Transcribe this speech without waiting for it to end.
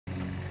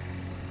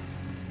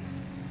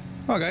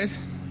Well guys,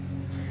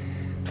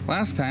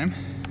 last time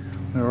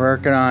we were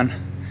working on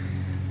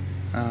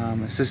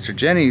my sister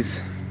Jenny's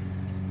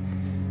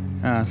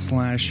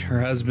slash her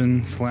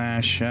husband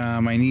slash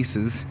my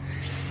niece's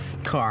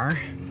car,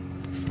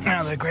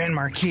 the Grand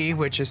Marquis,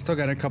 which I still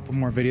got a couple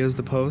more videos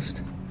to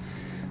post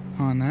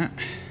on that.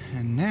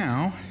 And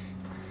now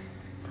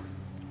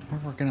we're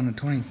working on the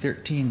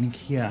 2013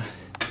 Kia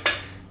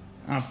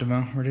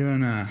Optima. We're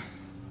doing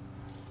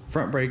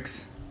front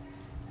brakes,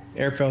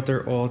 air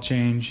filter, oil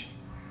change,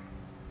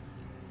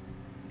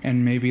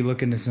 and maybe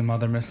look into some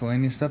other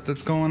miscellaneous stuff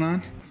that's going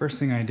on. First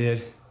thing I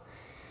did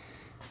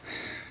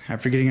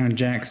after getting on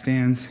jack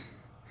stands,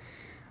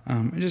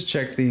 I just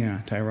checked the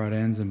tie rod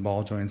ends and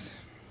ball joints.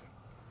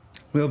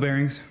 Wheel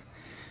bearings,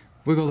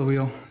 wiggle the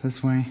wheel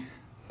this way,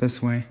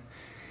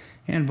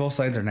 and both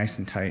sides are nice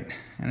and tight.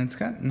 And it's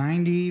got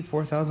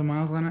 94,000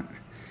 miles on it,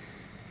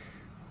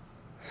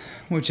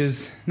 which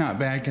is not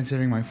bad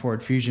considering my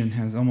Ford Fusion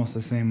has almost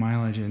the same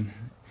mileage, and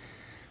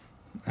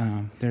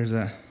there's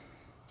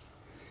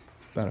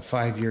about a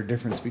 5-year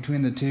difference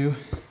between the two.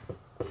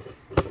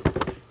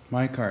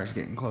 My car is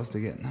getting close to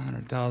getting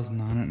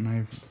 100,000 on it, and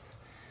I've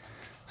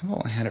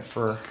only had it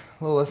for a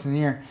little less than a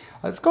year.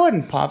 Let's go ahead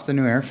and pop the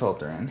new air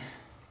filter in.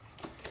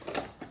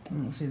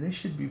 Let's see, this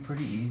should be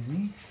pretty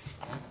easy.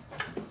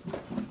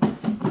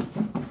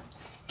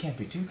 Can't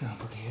be too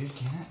complicated,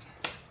 can it?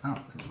 Oh,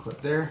 there's a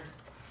clip there,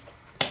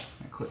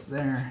 a clip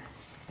there,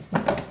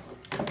 and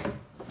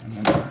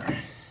then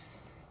there.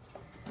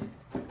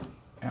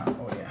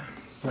 Oh yeah,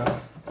 so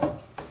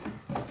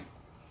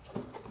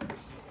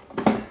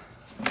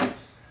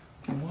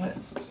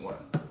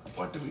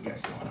what do we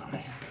got going on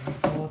here? Can we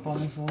pull up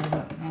on this a little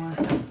bit more?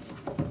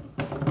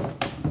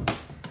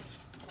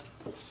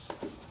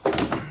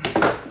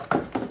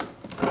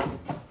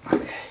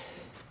 Okay.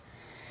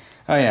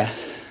 Oh yeah.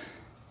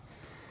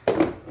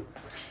 That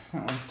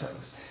one's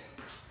toast.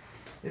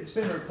 It's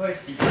been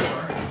replaced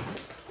before.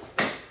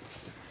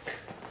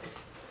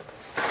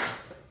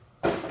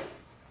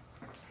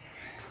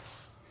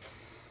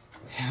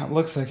 Yeah, it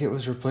looks like it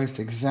was replaced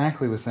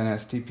exactly with an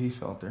STP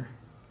filter.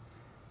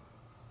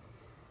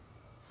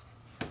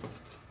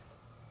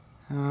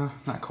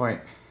 Not quite.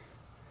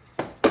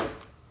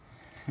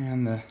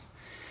 And the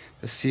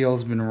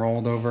seal's been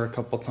rolled over a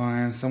couple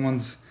times.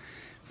 Someone's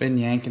been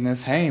yanking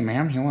this. Hey,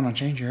 ma'am, you want to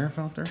change your air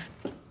filter?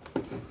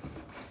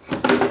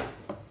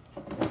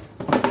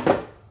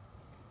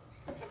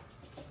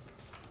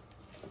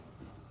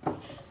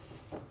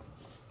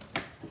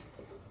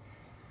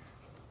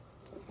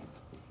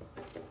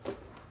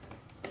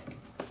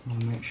 I'll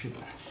make sure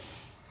the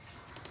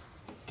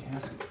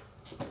gasket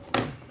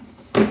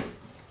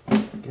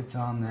gets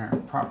on there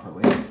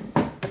properly.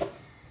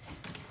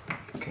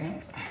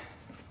 Okay.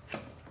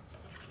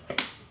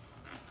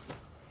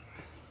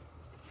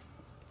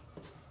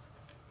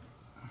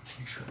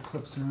 Make sure the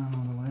clips are on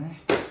all the way.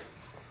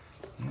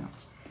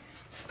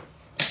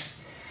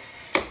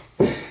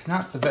 Yeah.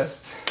 Not the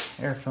best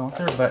air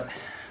filter, but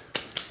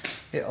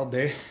it'll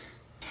do.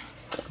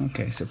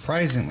 Okay,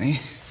 surprisingly,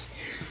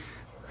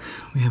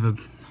 we have a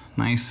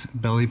nice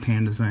belly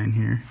pan design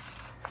here.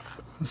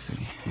 Let's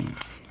see. Hang on.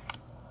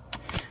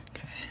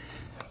 Okay.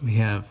 We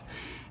have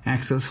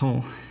access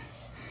hole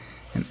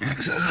and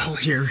access hole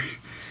here.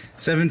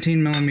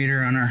 17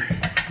 millimeter on our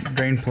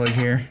drain plug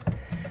here.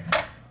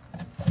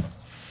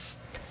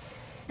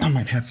 I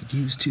might have to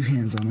use 2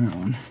 hands on that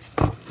one.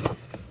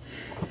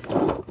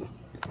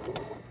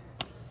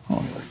 Oh,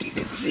 look, you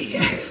can see.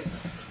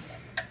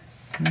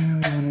 Now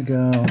we want to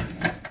go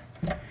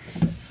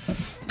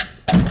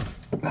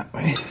that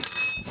way.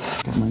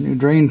 Got my new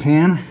drain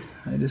pan.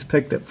 I just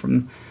picked it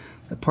from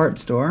the part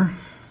store.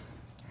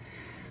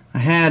 I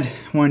had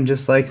one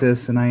just like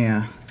this, and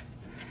I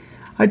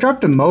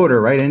dropped a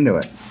motor right into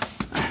it.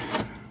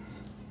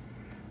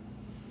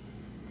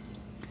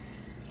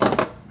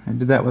 I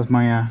did that with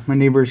my my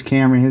neighbor's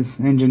Camry. His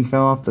engine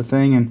fell off the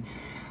thing, and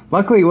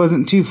luckily it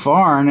wasn't too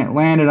far, and it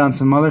landed on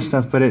some other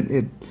stuff, but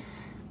it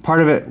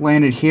part of it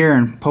landed here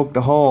and poked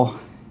a hole.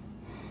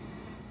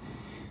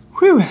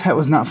 Whew, that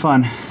was not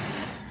fun.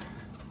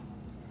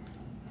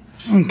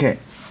 Okay.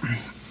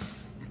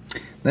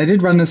 I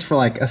did run this for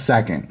like a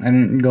second. I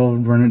didn't go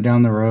run it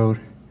down the road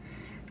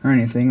or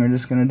anything. We're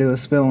just gonna do a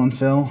spill and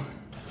fill.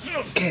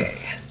 Okay.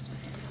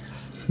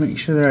 Let's make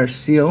sure that our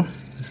seal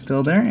is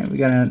still there. Yeah, we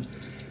got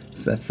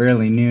it's a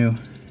fairly new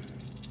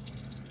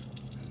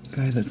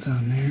guy that's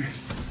on there.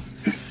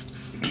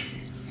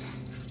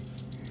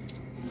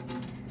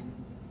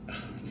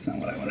 That's not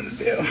what I wanted to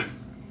do.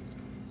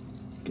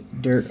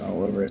 Get dirt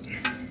all over it.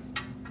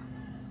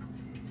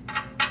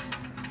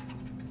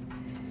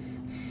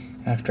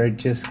 After I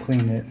just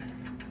cleaned it.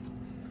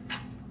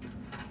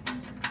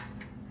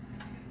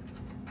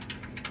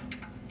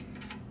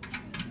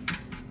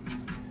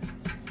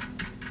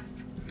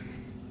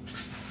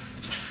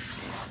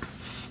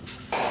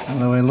 By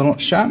the way, little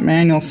shop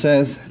manual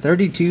says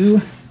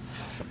 32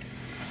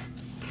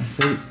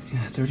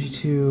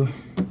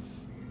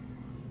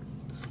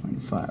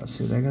 32.5. Let's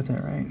see if I got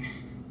that right.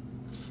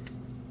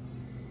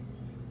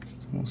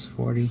 It's almost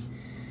 40.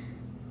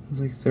 It's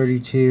like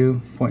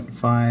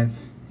 32.5.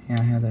 Yeah,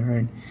 I had that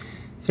right.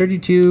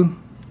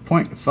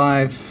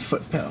 32.5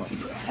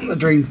 foot-pounds on the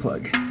drain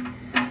plug.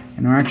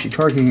 And we're actually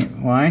torquing it.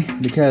 Why?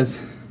 Because,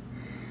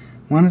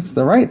 one, it's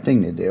the right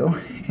thing to do,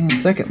 and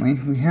secondly,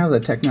 we have the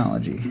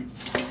technology.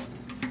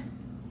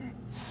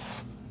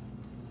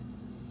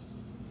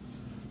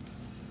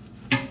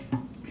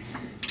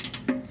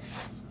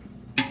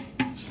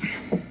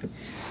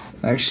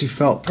 It actually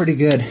felt pretty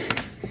good.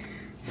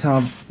 It's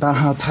about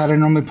how tight I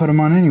normally put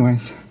them on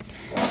anyways.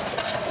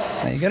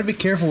 Now you gotta be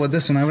careful with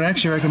this one. I would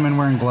actually recommend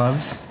wearing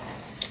gloves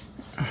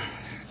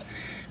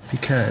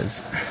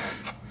because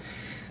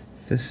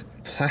this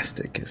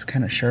plastic is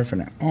kind of sharp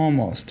and I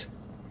almost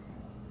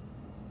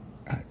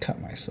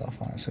cut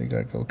myself on it, so you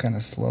gotta go kind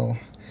of slow.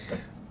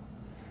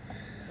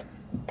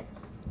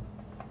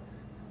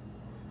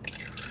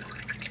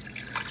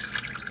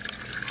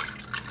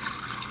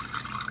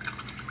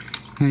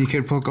 Now you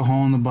could poke a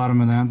hole in the bottom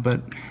of that,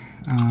 but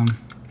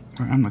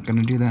I'm not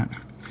gonna do that.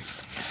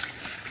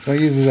 So I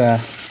use the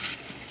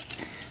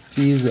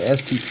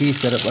STP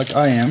setup like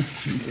I am.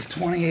 It's a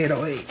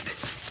 2808.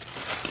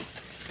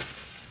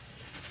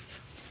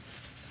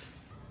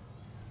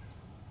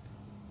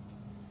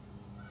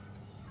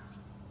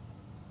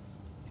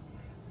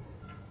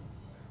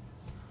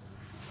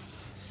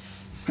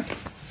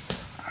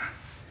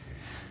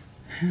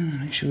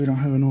 Make sure we don't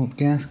have an old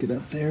gasket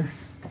up there.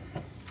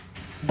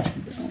 Which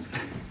we don't.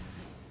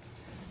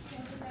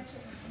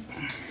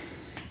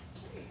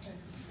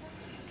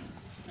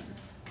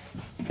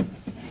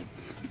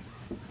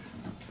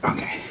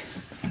 Okay,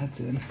 that's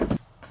it.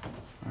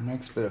 Our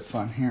next bit of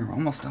fun here. We're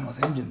almost done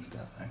with engine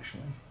stuff,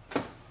 actually.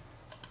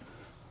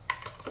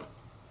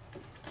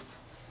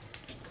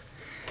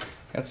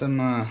 Got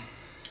some,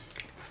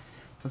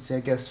 let's see, I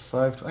guess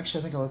actually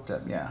I think I looked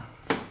up, yeah.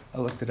 I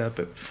looked it up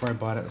before I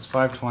bought it. It was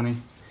 520.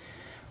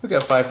 We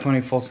got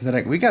 520 full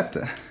synthetic. We got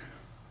the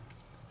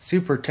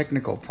super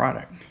technical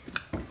product.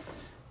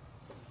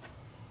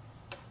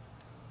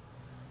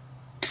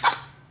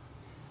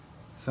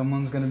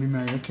 Someone's gonna be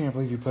married. I can't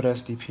believe you put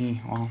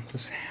SDP. Well,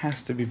 this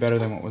has to be better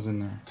than what was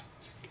in there.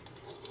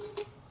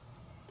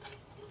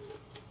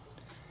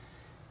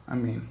 I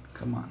mean,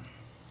 come on.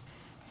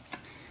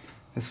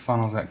 This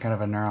funnel's got kind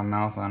of a narrow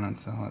mouth on it,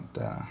 so it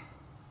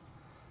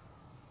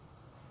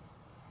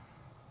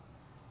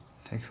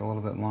takes a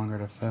little bit longer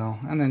to fill.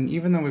 And then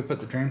even though we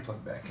put the drain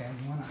plug back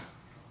in, you wanna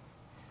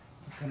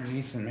look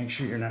underneath and make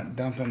sure you're not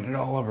dumping it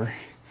all over.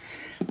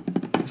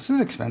 This is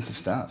expensive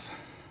stuff.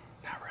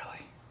 Not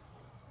really.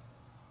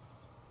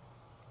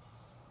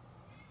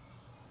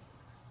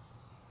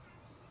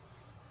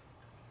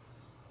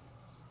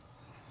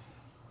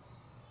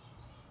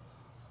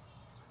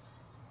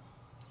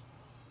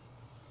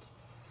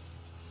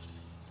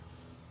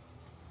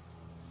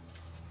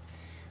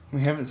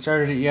 We haven't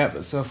started it yet,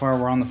 but so far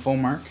we're on the full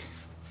mark.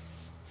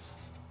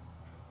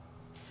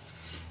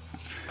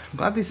 I'm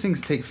glad these things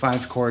take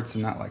 5 quarts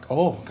and not like,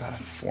 oh, got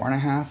a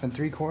 4.5 and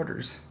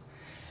 3/4.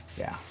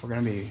 Yeah, we're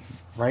gonna be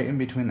right in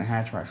between the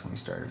hatch marks when we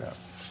start it up.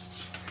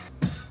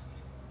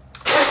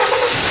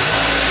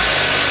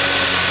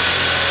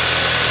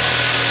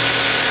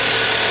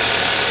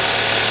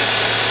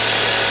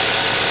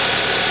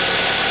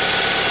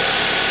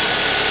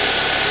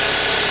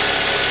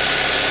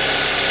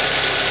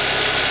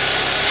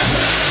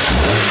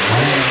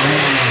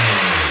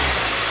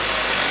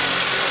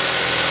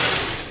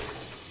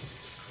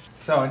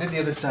 So I did the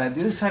other side.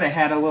 The other side I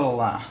had a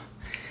little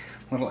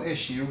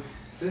issue.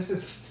 This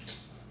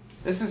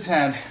has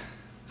had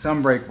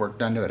some brake work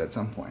done to it at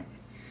some point,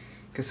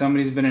 because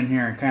somebody's been in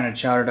here and kind of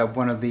chowdered up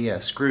one of the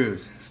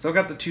screws. Still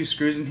got the 2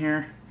 screws in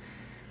here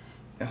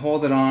that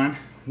hold it on.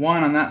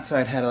 One on that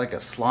side had like a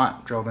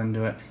slot drilled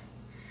into it,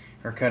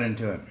 or cut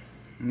into it,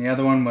 and the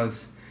other one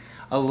was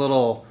a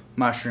little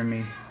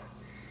mushroomy.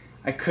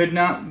 I could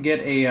not get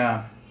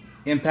a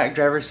impact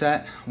driver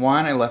set.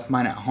 One, I left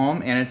mine at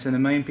home and it's in a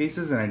million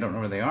pieces and I don't know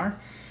where they are.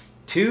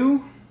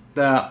 2,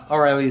 the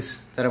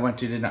O'Reilly's that I went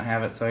to did not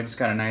have it, so I just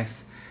got a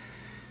nice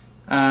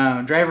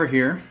driver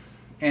here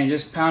and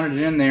just pounded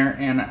it in there,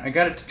 and I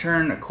got it to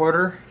turn a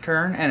 1/4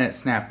 turn and it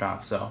snapped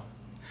off. So,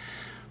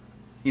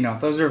 you know,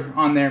 those are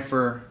on there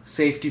for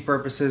safety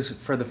purposes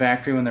for the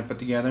factory when they're put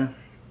together.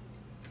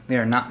 They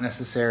are not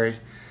necessary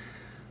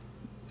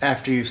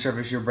after you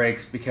service your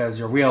brakes, because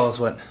your wheel is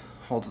what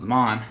holds them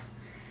on.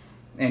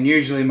 And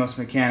usually most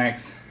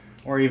mechanics,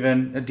 or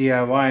even a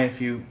DIY, if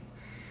you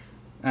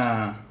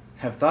have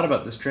thought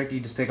about this trick, you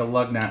just take a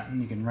lug nut and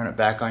you can run it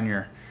back on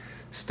your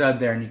stud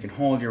there, and you can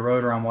hold your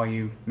rotor on while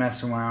you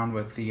mess around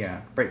with the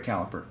brake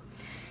caliper.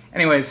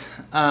 Anyways,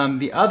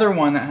 the other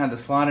one that had the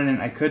slot in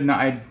it, I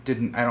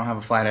don't have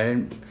a flat.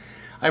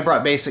 I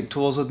brought basic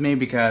tools with me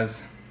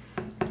because,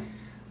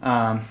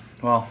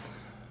 well,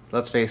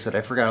 let's face it,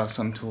 I forgot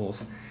some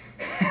tools.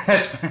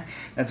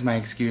 that's my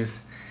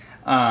excuse.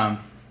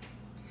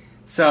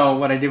 So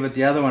what I did with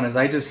the other one is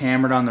I just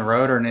hammered on the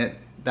rotor, and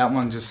that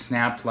one just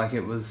snapped like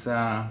it was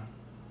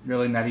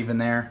really not even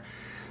there.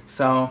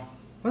 So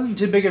it wasn't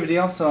too big of a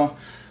deal. So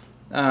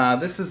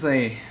this is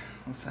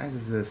what size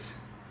is this?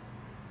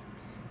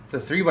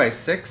 It's a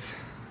 3x6,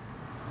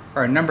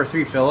 or a number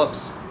 3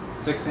 Phillips,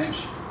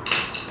 6-inch.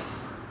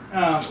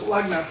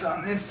 Lug nuts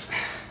on this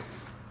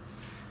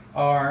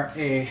are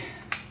a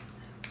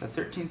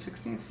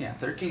 13/16? Yeah,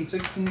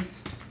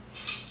 13/16.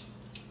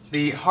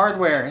 The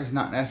hardware is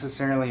not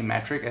necessarily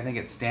metric. I think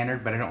it's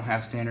standard, but I don't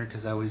have standard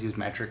because I always use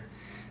metric.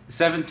 The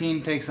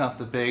 17 takes off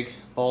the big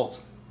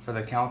bolts for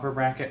the caliper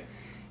bracket,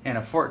 and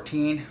a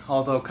 14,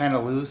 although kind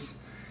of loose,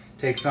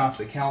 takes off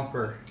the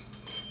caliper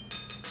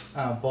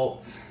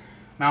bolts,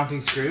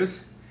 mounting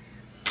screws.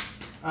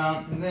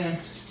 And then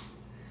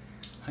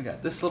I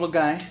got this little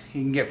guy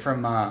you can get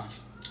from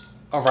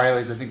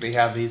O'Reilly's. I think they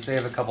have these. They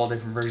have a couple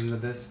different versions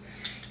of this.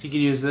 You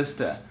can use this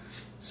to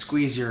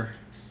squeeze your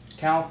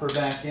caliper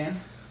back in.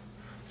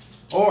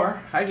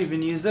 Or I've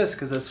even used this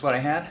because that's what I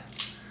had.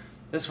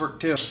 This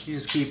worked too. You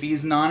just keep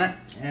easing on it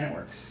and it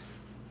works.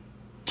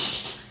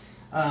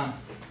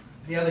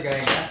 The other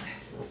guy I got, I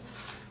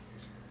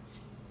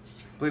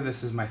believe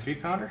this is my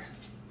 3-pounder,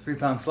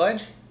 3-pound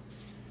sledge.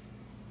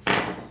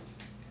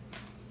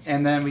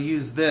 And then we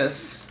use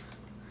this.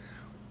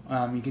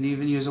 You can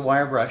even use a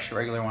wire brush, a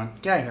regular one.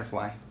 Get out of here,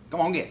 fly. Come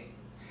on, get.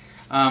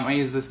 I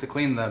use this to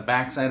clean the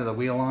backside of the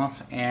wheel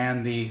off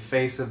and the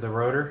face of the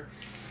rotor.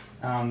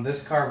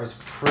 This car was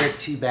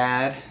pretty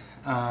bad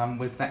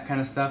with that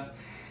kind of stuff.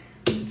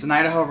 It's an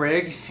Idaho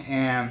rig,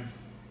 and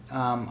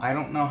I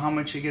don't know how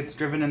much it gets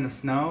driven in the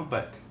snow,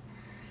 but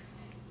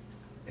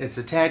it's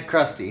a tad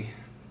crusty,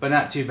 but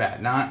not too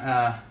bad.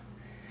 Not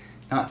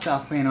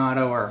South Plain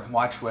Auto or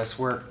Watch West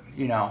Work,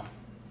 you know,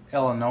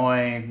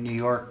 Illinois, New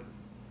York,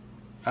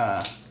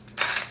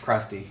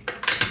 crusty.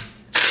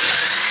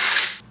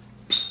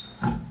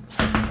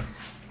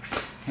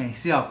 Okay,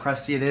 see how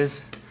crusty it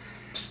is?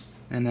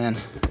 And then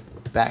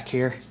back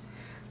here,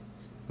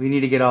 we need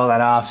to get all that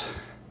off.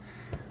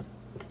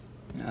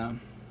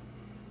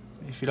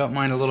 If you don't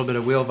mind a little bit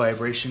of wheel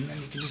vibration, then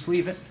you can just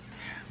leave it.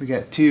 We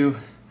got 2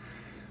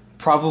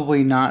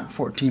 probably not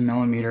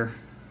 14mm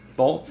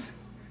bolts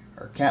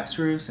or cap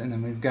screws, and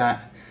then we've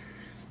got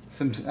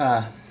some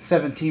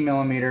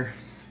 17mm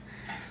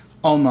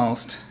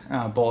almost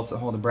bolts that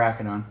hold the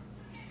bracket on.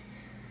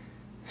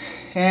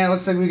 And it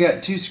looks like we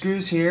got 2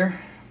 screws here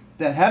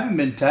that haven't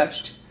been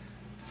touched.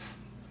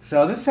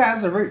 So this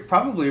has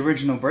probably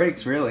original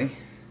brakes, really.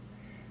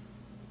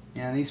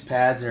 Yeah, these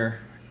pads are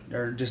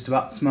just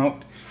about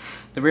smoked.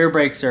 The rear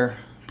brakes are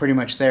pretty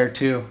much there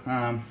too.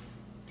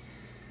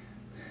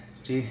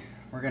 Gee,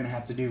 we're gonna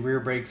have to do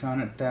rear brakes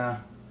on it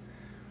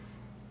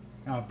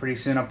pretty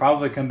soon. I'll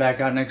probably come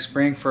back out next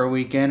spring for a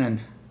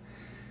weekend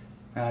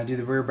and do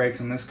the rear brakes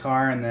on this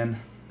car, and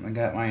then I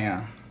got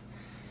my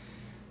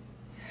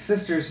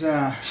sister's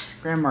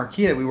Grand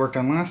Marquis that we worked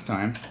on last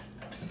time.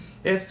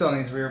 It still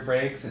needs rear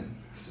brakes and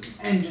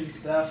some engine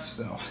stuff,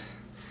 so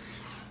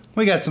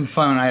we got some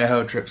fun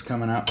Idaho trips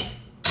coming up.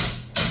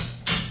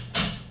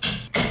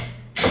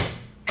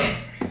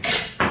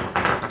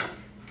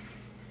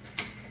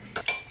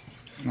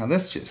 Now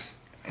this just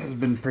has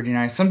been pretty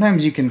nice.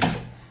 Sometimes you can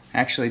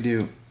actually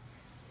do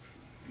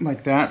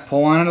like that,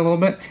 pull on it a little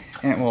bit,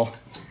 and it will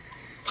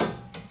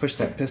push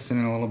that piston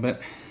in a little bit.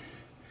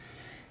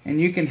 And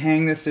you can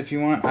hang this if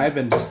you want. I've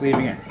been just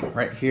leaving it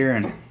right here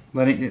and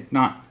letting it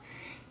not,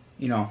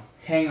 you know,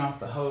 hang off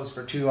the hose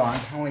for too long,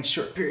 only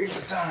short periods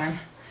of time.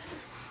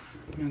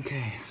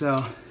 Okay,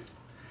 so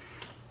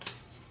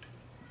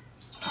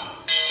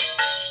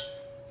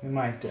we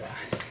might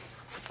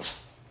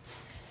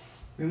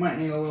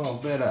need a little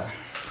bit of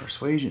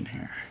persuasion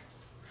here.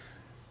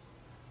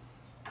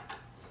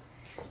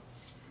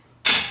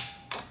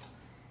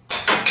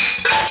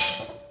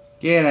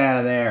 Get out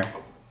of there.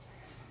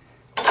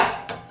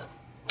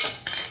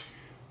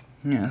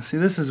 Yeah, see,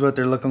 this is what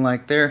they're looking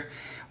like. They're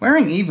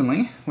wearing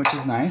evenly, which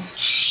is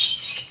nice.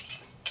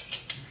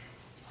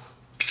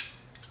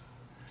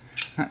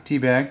 Not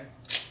teabag.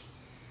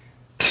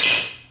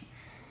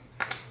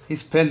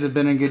 These pins have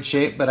been in good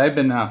shape, but I've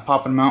been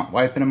popping them out,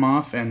 wiping them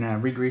off,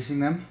 and re-greasing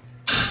them.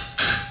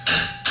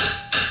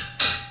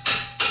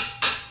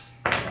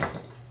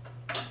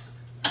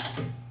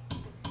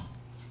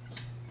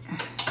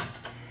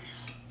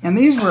 And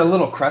these were a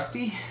little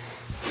crusty.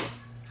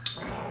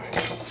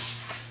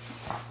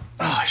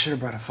 Oh, I should have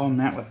brought a foam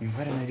mat with me.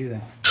 Why didn't I do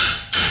that?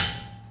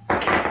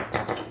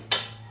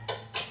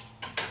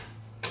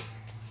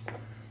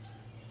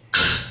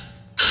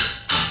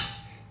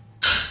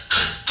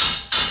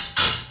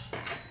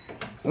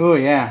 Oh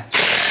yeah.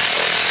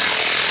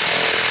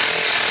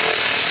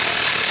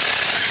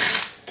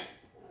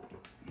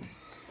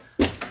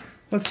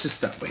 Let's just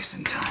stop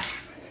wasting time.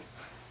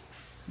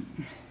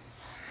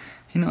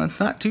 You know, it's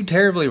not too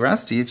terribly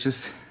rusty. It's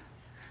just,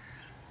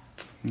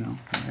 you know,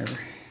 whatever.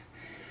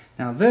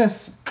 Now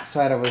this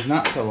side I was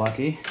not so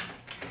lucky.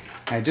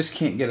 I just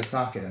can't get a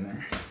socket in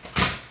there.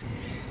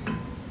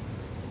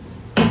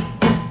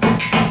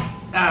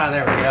 Ah,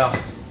 there we go.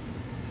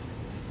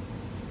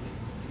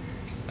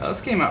 Well,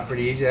 this came out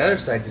pretty easy. The other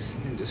side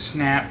just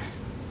snap.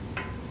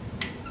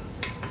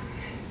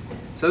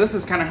 So this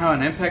is kind of how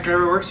an impact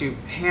driver works. You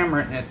hammer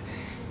it and it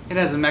It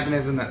has a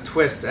mechanism that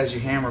twists as you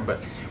hammer, but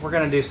we're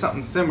gonna do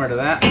something similar to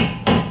that.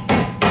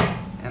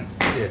 And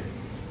we did.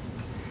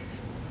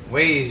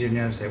 Way easier than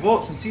the other side.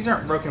 Well, since these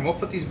aren't broken, we'll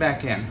put these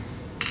back in.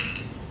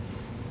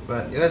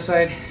 But the other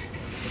side,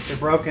 if they're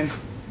broken,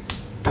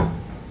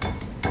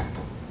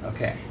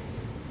 okay.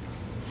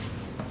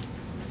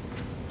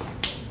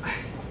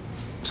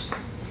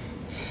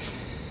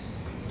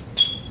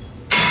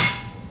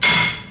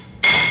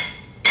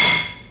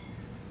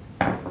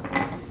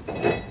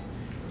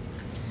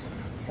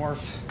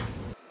 Fourth.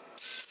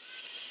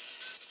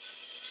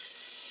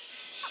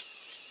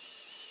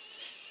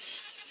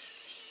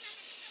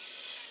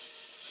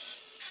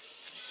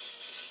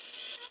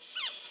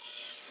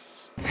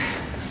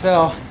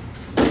 So,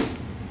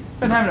 I've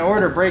been having to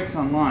order brakes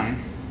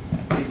online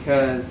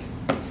because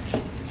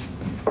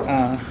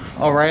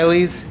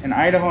O'Reilly's in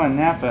Idaho and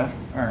Napa,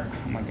 or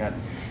oh my god,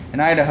 in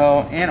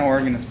Idaho and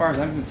Oregon, as far as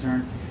I'm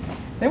concerned,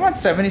 they want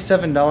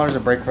 $77 a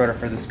brake rotor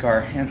for this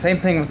car. And same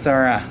thing with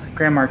our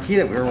Grand Marquis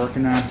that we were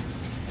working on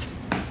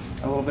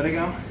a little bit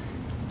ago.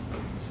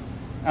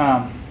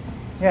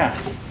 Yeah,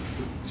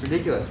 it's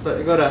ridiculous. But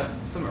I go to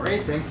Summit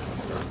Racing,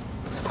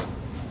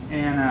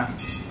 and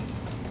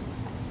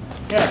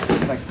yeah, it's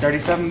like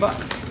 37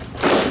 bucks.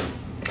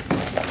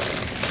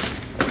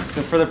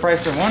 So for the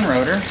price of one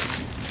rotor,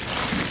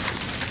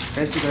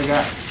 basically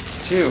got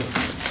two.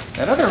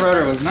 That other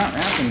rotor was not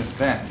wrapped in this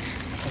bag. I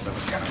thought that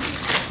was gonna be.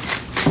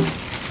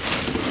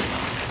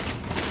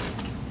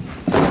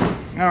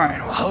 All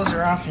right, we'll hose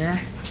her off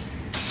here.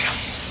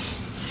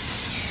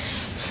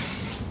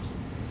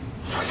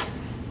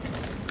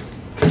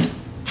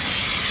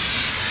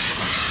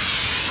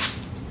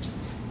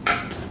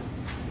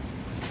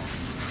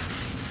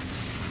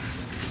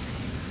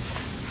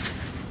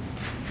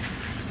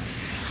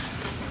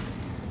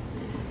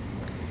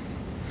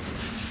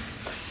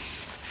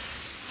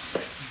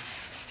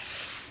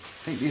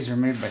 I think these are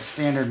made by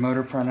Standard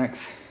Motor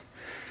Products.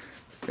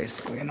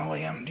 Basically an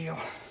OEM deal.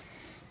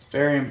 It's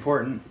very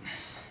important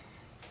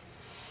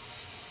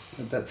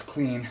that that's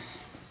clean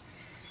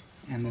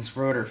and this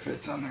rotor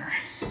fits on there.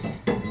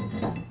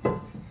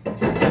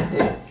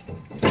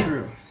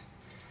 True.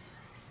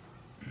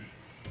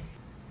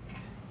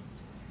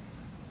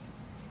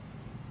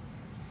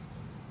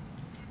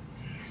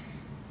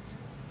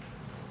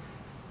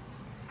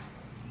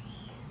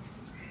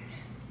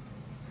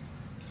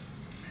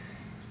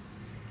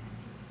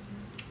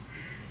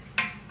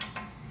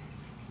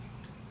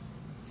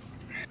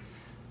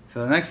 So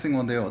the next thing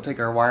we'll do, we'll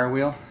take our wire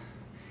wheel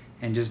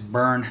and just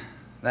burn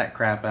that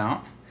crap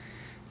out.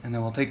 And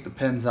then we'll take the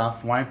pins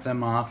off, wipe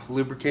them off,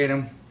 lubricate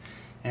them.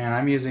 And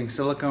I'm using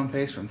silicone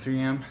paste from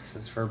 3M. This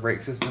is for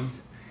brake systems.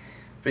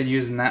 Been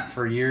using that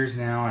for years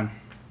now and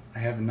I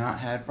have not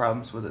had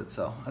problems with it,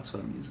 so that's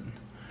what I'm using.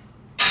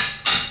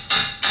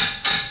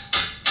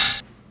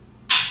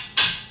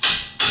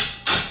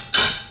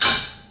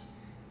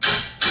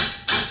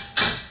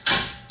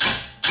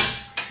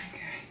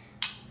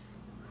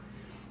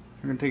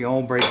 We're gonna take an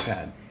old brake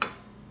pad.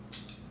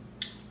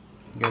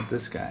 Get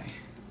this guy.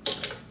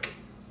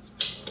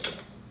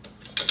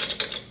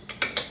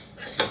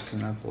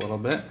 Loosen up a little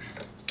bit.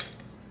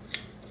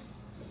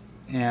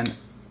 And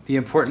the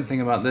important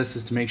thing about this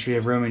is to make sure you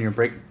have room in your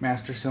brake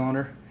master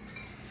cylinder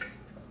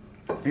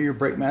or your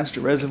brake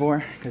master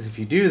reservoir, because if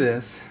you do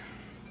this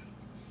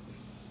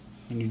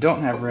and you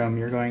don't have room,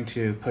 you're going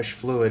to push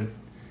fluid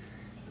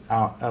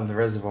out of the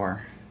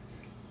reservoir.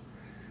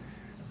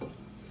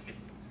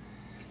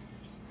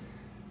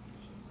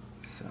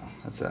 So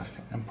that's an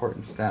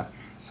important step.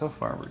 So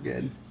far we're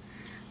good.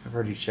 I've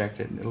already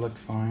checked it, it looked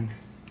fine.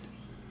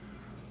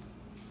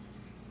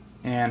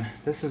 And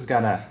this has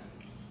got a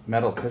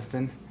metal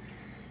piston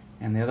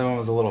and the other one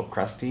was a little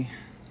crusty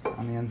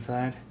on the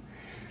inside.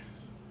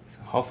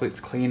 So hopefully it's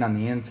clean on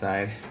the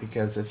inside,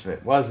 because if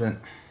it wasn't,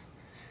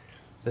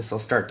 this will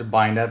start to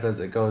bind up as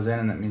it goes in,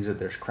 and that means that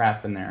there's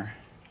crap in there.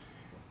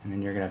 And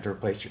then you're gonna have to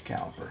replace your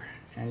caliper.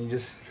 And you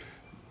just,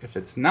 if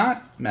it's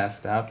not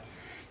messed up,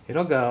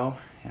 it'll go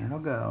and it'll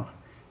go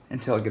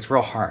until it gets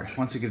real hard.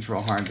 Once it gets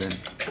real hard, then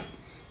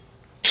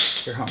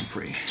you're home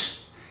free.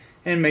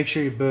 And make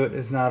sure your boot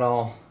is not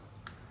all,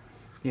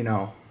 you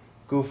know,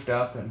 goofed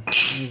up, and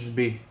it needs to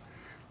be,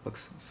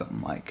 looks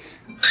something like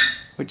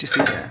what you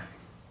see there.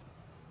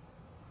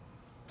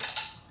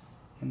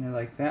 In there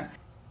like that.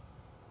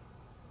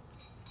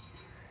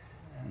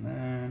 And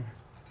then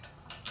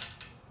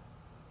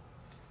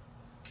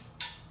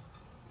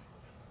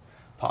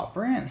pop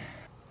her in.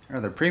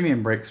 They're the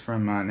premium brakes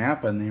from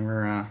Napa, and they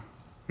were,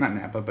 not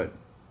Napa, but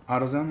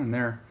AutoZone, and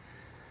they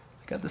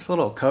got this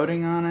little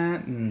coating on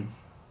it, and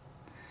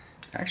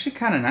they're actually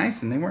kind of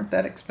nice, and they weren't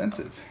that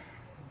expensive.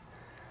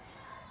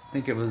 I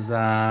think it was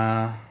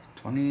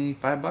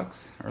 25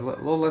 bucks, or a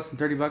little less than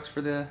 30 bucks for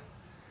the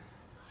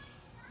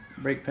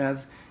brake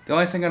pads. The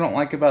only thing I don't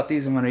like about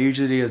these, and what I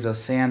usually do, is I'll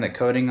sand the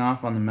coating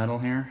off on the metal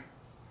here,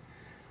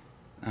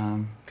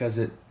 because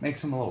it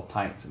makes them a little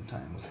tight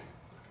sometimes.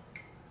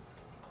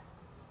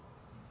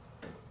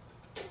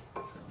 So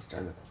we'll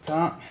start at the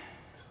top.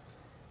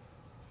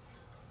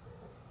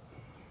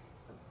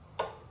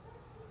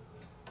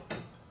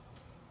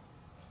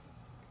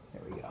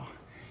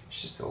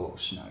 It's just a little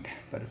snug,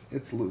 but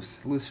it's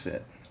loose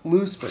fit.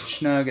 Loose but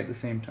snug at the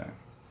same time.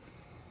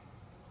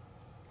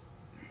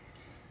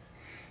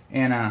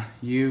 And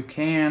you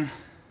can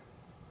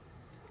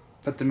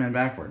put them in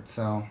backwards,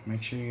 so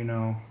make sure you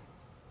know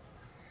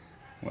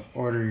what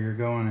order you're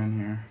going in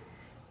here.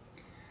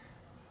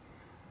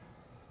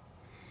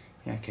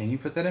 Yeah, can you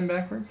put that in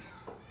backwards?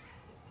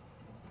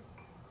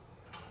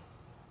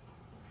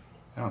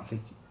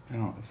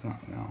 It's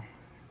not, no.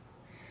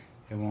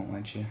 It won't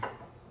let you.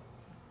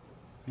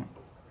 No.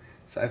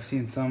 So I've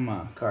seen some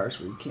cars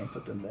where you can't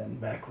put them in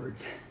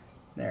backwards.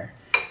 There.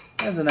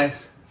 That's a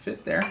nice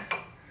fit there.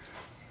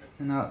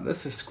 And now that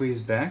this is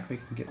squeezed back, we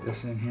can get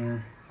this in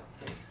here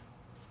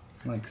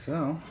like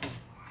so.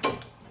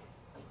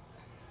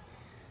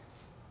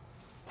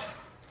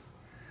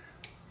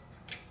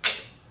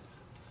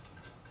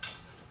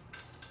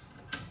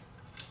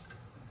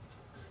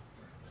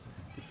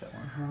 Get that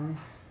one hung.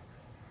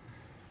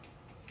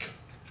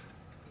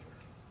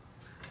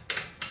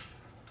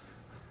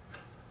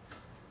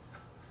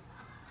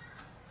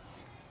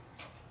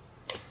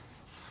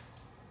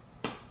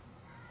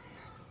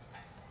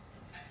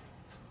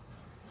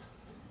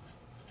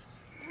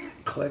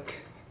 Click.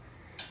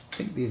 I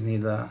think these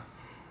need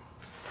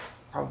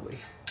probably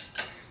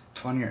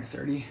 20 or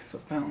 30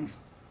 foot-pounds.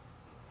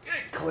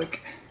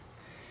 Click.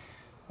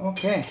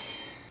 Okay.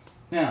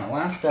 Now,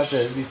 last step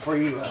is before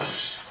you go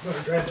to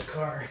drive the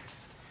car,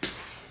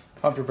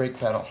 pump your brake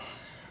pedal.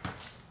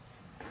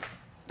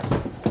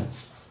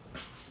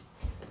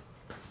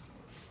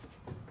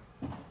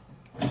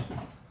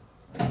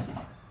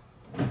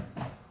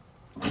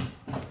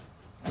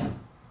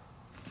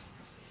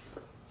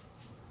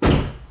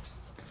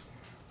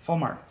 Full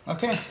mark.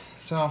 Okay,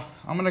 so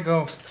I'm gonna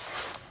go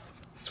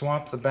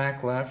swap the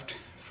back left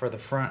for the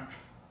front,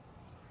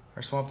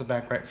 or swap the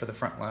back right for the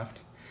front left.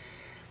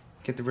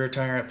 Get the rear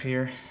tire up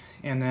here,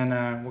 and then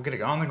we'll get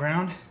it on the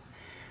ground.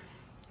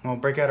 And we'll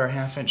break out our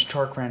 1/2-inch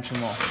torque wrench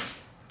and we'll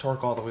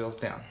torque all the wheels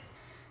down.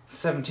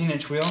 It's a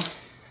 17-inch wheel.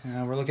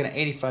 We're looking at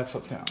 85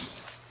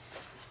 foot-pounds.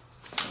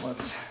 So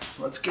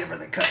let's give her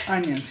the cut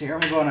onions here.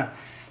 I'm going to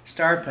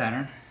star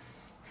pattern.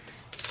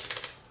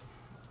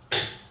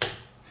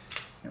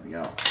 There we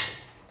go.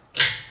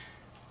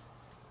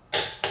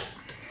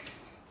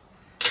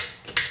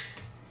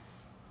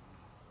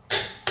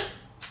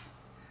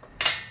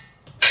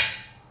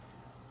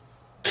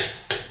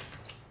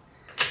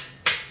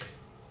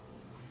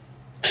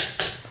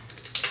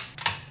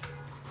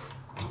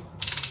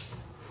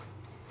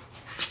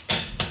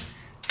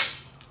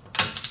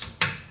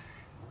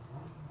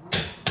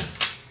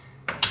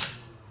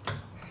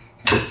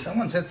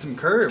 Someone's hit some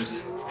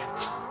curves.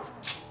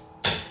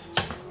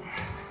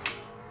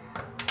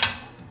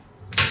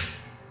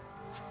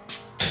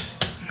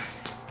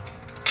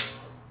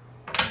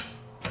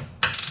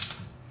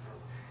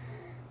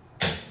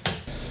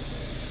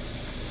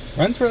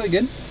 Runs really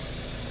good.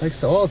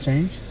 Likes the oil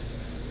change.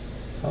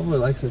 Probably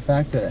likes the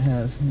fact that it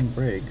has new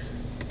brakes.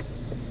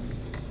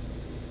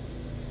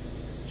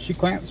 She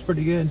clamps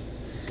pretty good.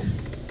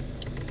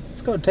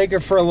 Let's go take her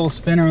for a little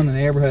spin around the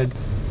neighborhood.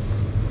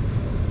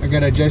 I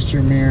gotta adjust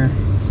your mirror.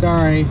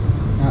 Sorry,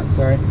 not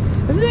sorry.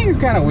 This thing is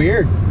kind of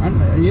weird.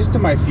 I'm used to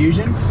my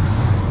Fusion.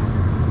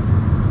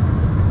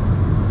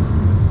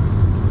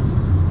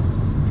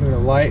 Give it a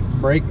light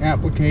brake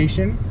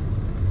application.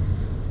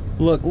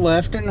 Look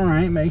left and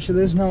right, make sure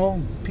there's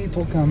no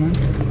people coming.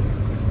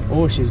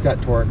 Oh, she's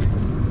got torque.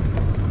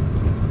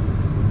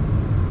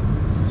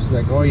 She's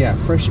like, oh yeah,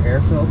 fresh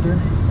air filter.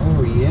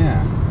 Oh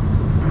yeah.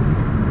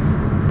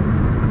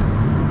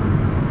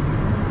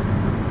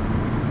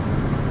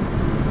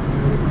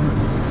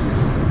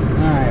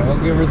 Alright,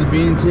 we'll give her the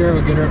beans here,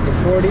 we'll get her up to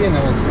 40 and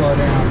then we'll slow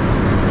down.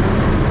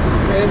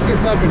 Okay, this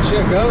gets up and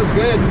shit goes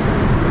good.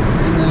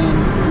 And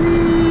then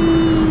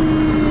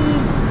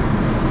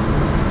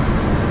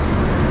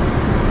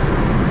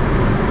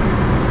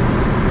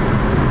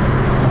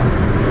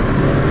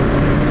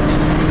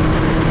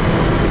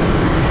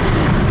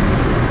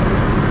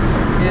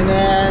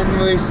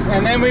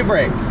and then we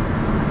brake.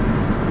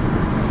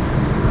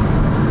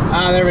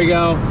 Ah, there we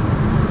go.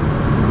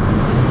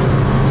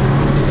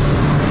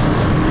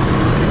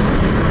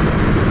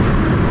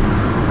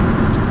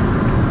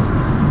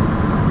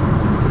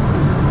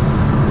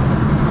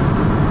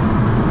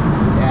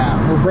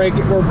 Yeah,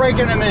 we're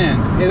breaking them in.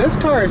 Yeah, this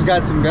car has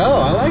got some go.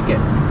 I like it.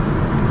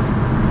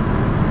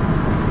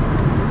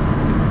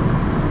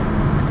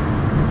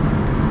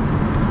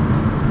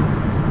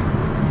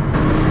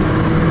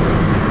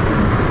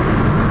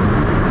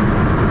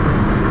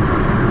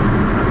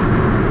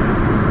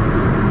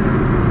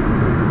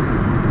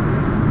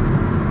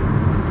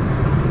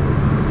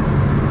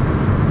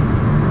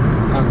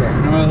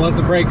 Let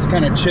the brakes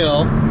kind of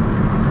chill.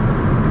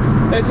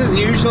 This is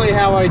usually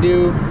how I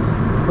do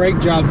brake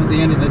jobs at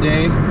the end of the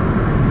day.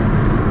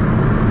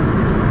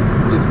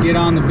 Just get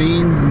on the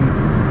beans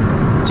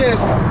and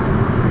just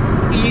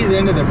ease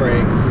into the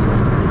brakes.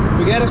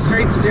 We got a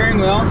straight steering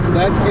wheel, so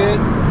that's good.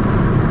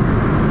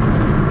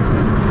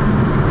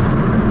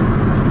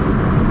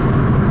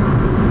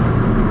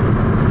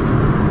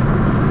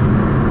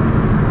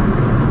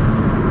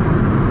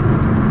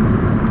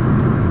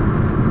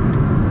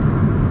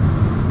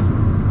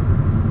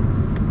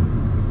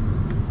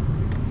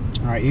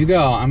 Alright, you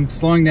go. I'm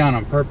slowing down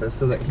on purpose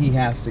so that he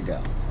has to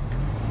go.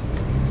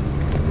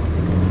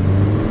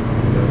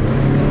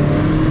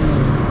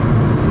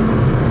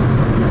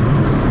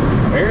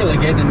 Barely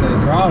getting into the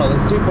throttle.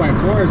 This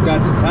 2.4 has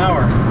got some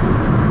power.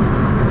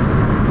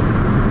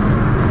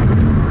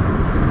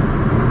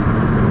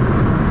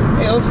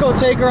 Hey, let's go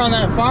take her on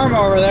that farm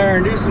over there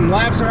and do some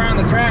laps around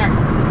the track.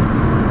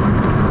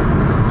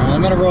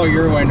 I'm gonna roll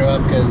your window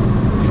up because,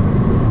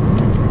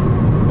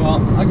 well,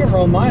 I can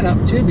roll mine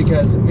up too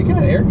because we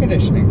got air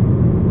conditioning.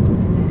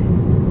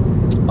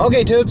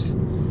 Okay, tubes,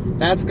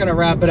 that's gonna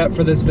wrap it up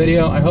for this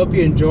video. I hope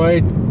you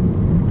enjoyed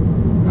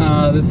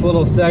this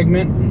little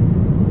segment.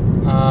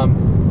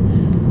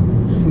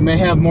 We may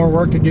have more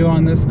work to do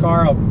on this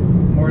car. I'll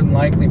more than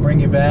likely bring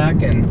you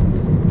back,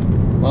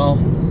 and, well,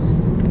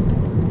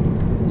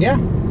 yeah.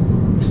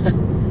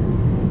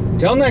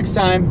 Till next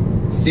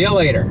time, see you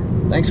later.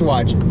 Thanks for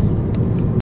watching.